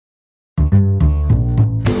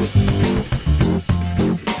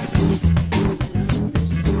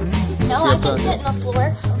can sit on the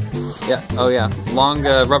floor. Yeah. Oh yeah. Long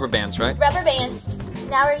rubber bands, right? Rubber bands.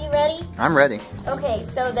 Now are you ready? I'm ready. Okay,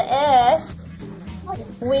 so the S,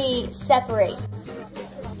 we separate.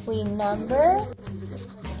 We number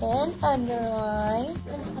and underline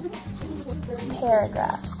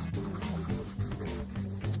paragraphs.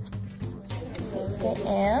 The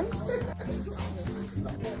M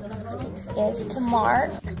is to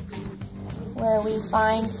mark, where we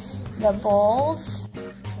find the bolds,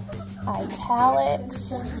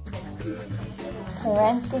 italics,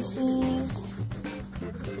 parentheses,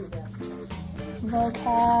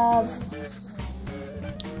 vocab,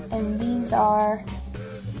 and these are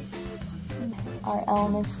our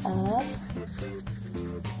elements of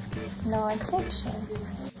nonfiction.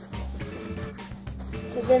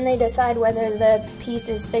 So then they decide whether the piece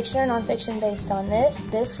is fiction or nonfiction based on this.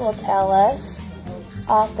 This will tell us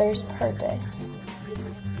author's purpose.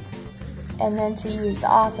 And then to use the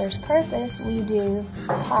author's purpose, we do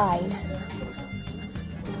hide,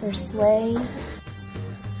 persuade,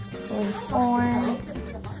 inform,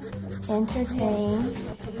 entertain,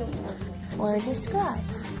 or describe.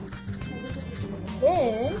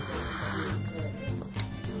 Then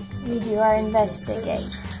we do our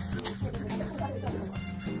investigate.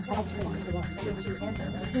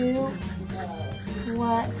 Who,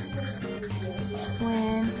 what,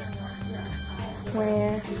 when,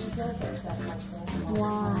 where,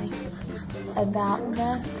 why, about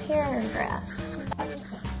the paragraphs.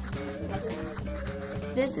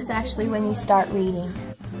 This is actually when you start reading.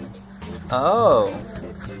 Oh.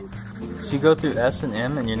 So you go through S and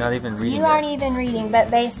M and you're not even reading. You aren't even reading, but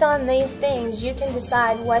based on these things, you can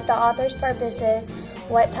decide what the author's purpose is,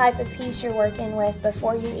 what type of piece you're working with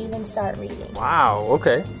before you even start reading. Wow,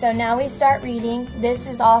 okay. So now we start reading. This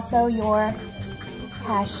is also your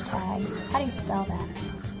hashtags. How do you spell that?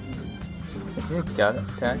 You got it,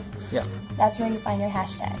 tag? Yeah. That's where you find your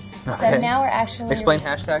hashtags. Okay. So now we're actually... Explain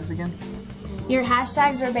hashtags again. Your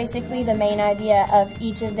hashtags are basically the main idea of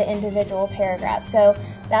each of the individual paragraphs. So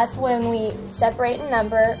that's when we separate a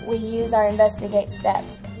number, we use our investigate step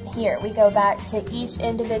here. We go back to each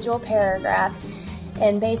individual paragraph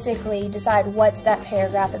and basically decide what's that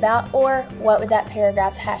paragraph about, or what would that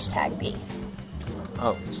paragraph's hashtag be.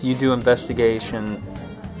 Oh, so you do investigation,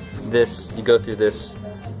 this, you go through this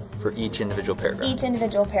for each individual paragraph. Each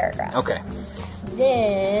individual paragraph. Okay.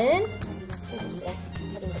 Then,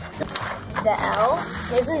 the L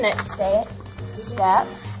is the next step,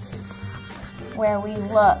 where we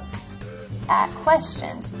look at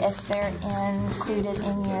questions if they're included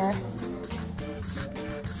in your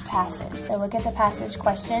passage. So look at the passage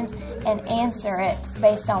questions and answer it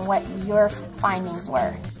based on what your findings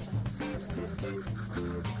were.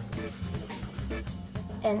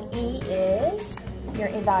 And E is your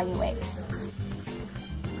evaluate.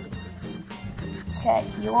 Check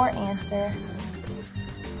your answer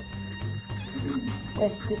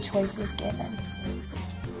with the choices given.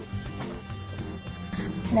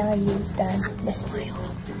 Now you've done this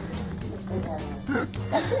mile.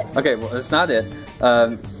 That's it. Okay, well, that's not it.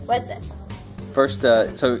 What's it? First,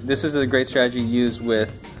 so this is a great strategy used with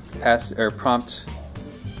prompts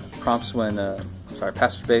when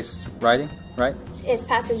passage-based writing, right? It's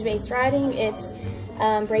passage-based writing. It's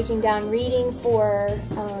breaking down reading for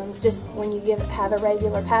just when you have a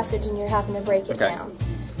regular passage and you're having to break it down.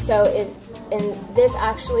 So and this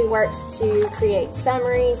actually works to create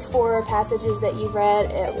summaries for passages that you've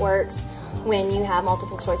read. It works when you have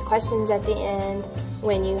multiple choice questions at the end,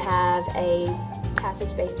 when you have a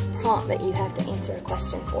passage-based prompt that you have to answer a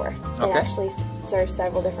question for. It actually serves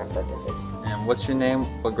several different purposes. And what's your name,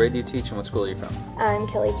 what grade do you teach, and what school are you from? I'm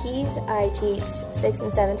Kelly Keys. I teach 6th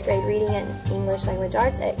and 7th grade reading and English language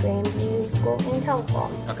arts at Grandview School in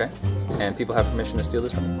Tahlequah. Okay. And people have permission to steal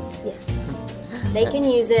this from you? Yes. They can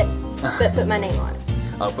use it, but put my name on it.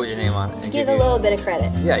 I'll put your name on it. And give a little bit of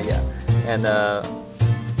credit. Yeah, yeah. And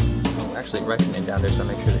actually write your name down there so I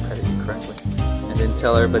make sure they credit you correctly. And then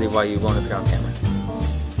tell everybody why you won't appear on camera.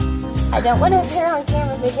 I don't want to appear on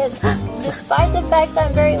camera because despite the fact that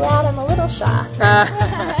I'm very loud, I'm a little shy.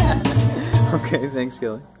 Okay, thanks,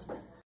 Kelly.